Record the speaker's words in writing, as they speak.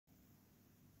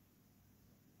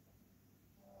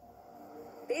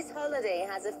This holiday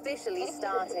has officially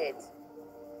started.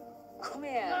 Come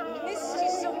here, I missed you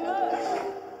so much.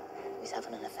 He's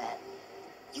having an affair.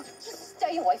 You just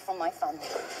stay away from my family.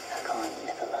 I can't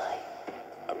live a lie.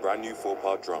 A brand new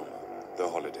 4-part drama, The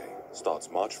Holiday,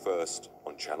 starts March 1st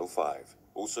on Channel 5.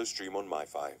 Also stream on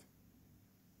My5.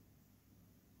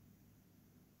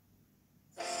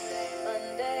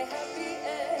 Monday, happy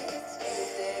eggs.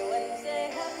 Tuesday, Wednesday,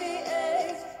 happy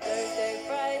eggs. Thursday,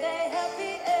 Friday,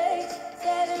 happy eggs.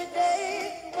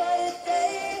 Saturday, what a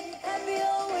day. Happy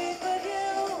all week with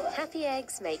you. Happy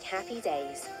eggs make happy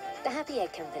days. The Happy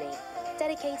Egg Company,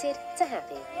 dedicated to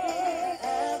happy.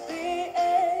 Happy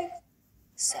eggs.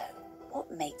 So,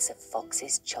 what makes a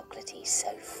Fox's chocolatey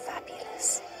so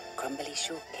fabulous? Crumbly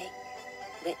shortcake,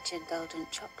 rich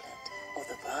indulgent chocolate, or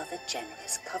the rather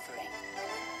generous covering?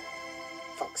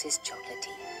 Fox's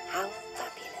chocolatey, how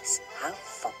fabulous, how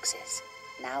Fox's.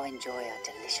 Now enjoy our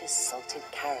delicious salted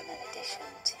caramel edition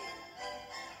too.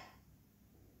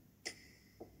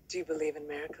 Do you believe in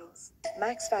miracles?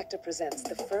 Max Factor presents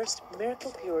the first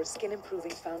Miracle Pure Skin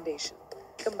Improving Foundation,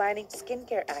 combining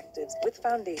skincare actives with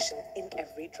foundation in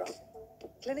every drop.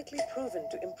 Clinically proven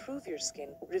to improve your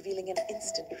skin, revealing an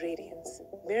instant radiance.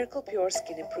 Miracle Pure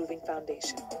Skin Improving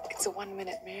Foundation. It's a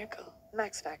 1-minute miracle.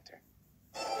 Max Factor.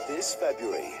 This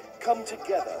February, come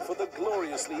together for the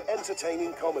gloriously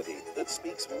entertaining comedy that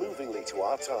speaks movingly to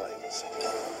our times.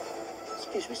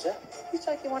 Excuse me, sir. You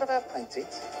taking one of our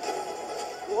paintings?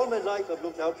 All my life I've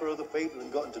looked out for other people and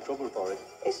got into trouble for it.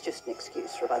 It's just an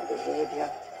excuse for bad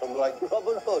behaviour. I'm like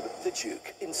Robin Hood. The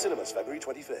Duke, in cinemas February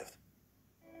 25th.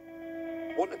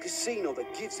 Want a casino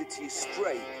that gives it to you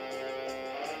straight?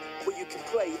 Where you can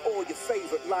play all your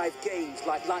favourite live games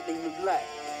like Lightning Roulette,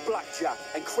 Blackjack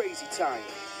and Crazy Time.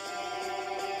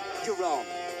 You're on.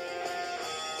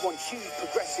 Want huge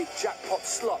progressive jackpot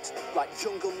slots like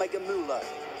Jungle Mega Moolah,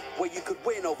 where you could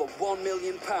win over £1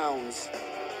 million.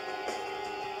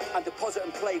 And deposit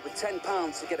and play with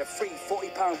 £10 to get a free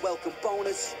 £40 welcome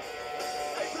bonus.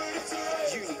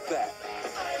 Unibet.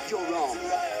 You're on.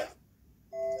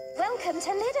 Welcome to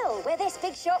Lidl, where this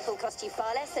big shop will cost you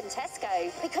far less than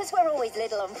Tesco. Because we're always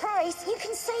Lidl on price, you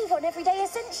can save on everyday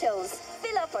essentials,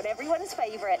 fill up on everyone's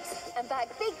favourites, and bag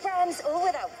big brands all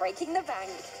without breaking the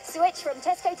bank. Switch from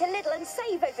Tesco to Lidl and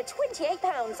save over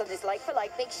 £28 on this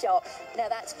like-for-like big shop. Now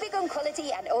that's big on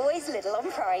quality and always Lidl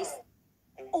on price.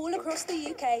 All across the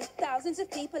UK, thousands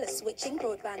of people are switching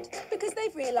broadband because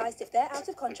they've realised if they're out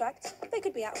of contract, they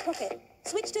could be out of pocket.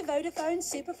 Switch to Vodafone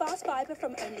Superfast Fibre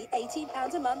from only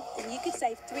 £18 a month and you could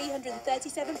save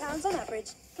 £337 on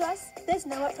average. Plus, there's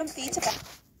no upfront fee to pay.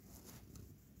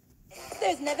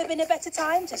 There's never been a better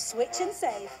time to switch and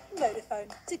save.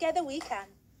 Vodafone. Together we can.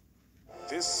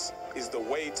 This is the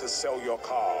way to sell your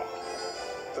car.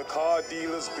 The car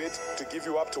dealer's bid to give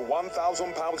you up to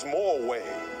 £1,000 more way.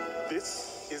 This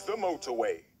is the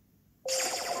motorway.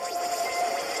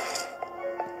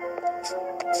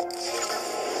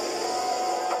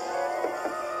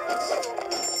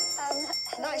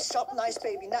 Nice shop, nice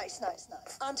baby, nice.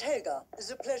 Aunt Hagar,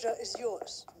 the pleasure is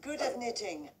yours. Good at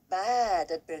knitting,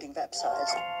 bad at building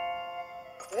websites.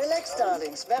 Relax,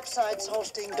 darlings. Websites,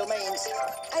 hosting, domains.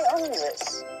 I own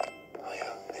this. I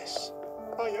own this.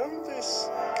 I own this.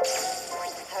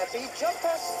 Happy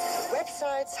jumpers.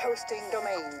 Websites, hosting,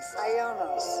 domains. I own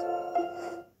us.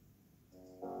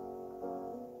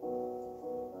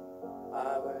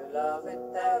 I would love it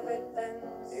then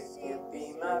if you'd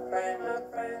be my friend.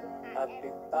 I'd be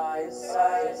by your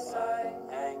side,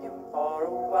 hanging for a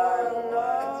while.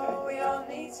 No, we all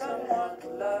need someone to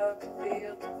love, to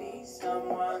feel, to be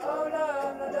someone. Oh,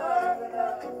 love.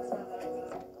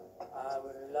 I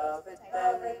would love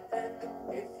it then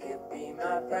if you'd be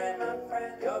my friend.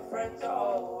 Your friends are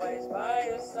always by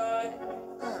your side.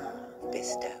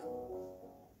 Bisto.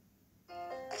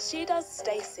 She does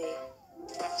Stacy.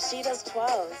 She does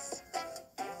twirls,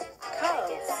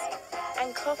 curls,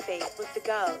 and coffee with the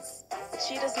girls.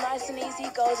 She does nice and easy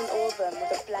golden auburn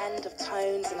with a blend of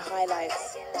tones and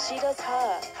highlights. She does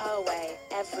her way,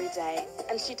 every day.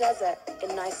 And she does it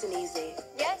in nice and easy.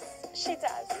 Yes, she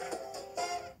does.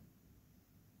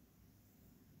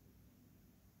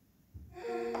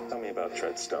 Tell me about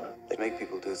Treadstone. They make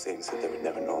people do things that they would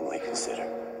never normally consider.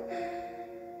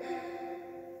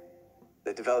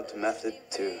 They developed a method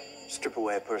to strip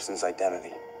away a person's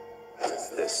identity.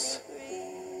 This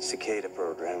cicada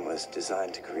program was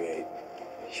designed to create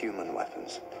human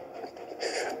weapons.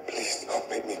 Please don't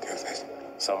make me do this.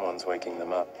 Someone's waking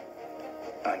them up.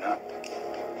 I know.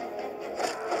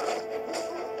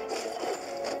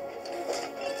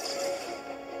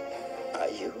 Are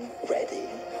you ready?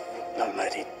 I'm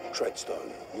ready.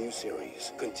 Treadstone, new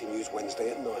series, continues Wednesday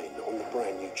at 9 on the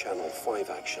brand new channel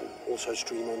 5Action. Also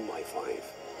stream on My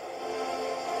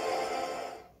 5.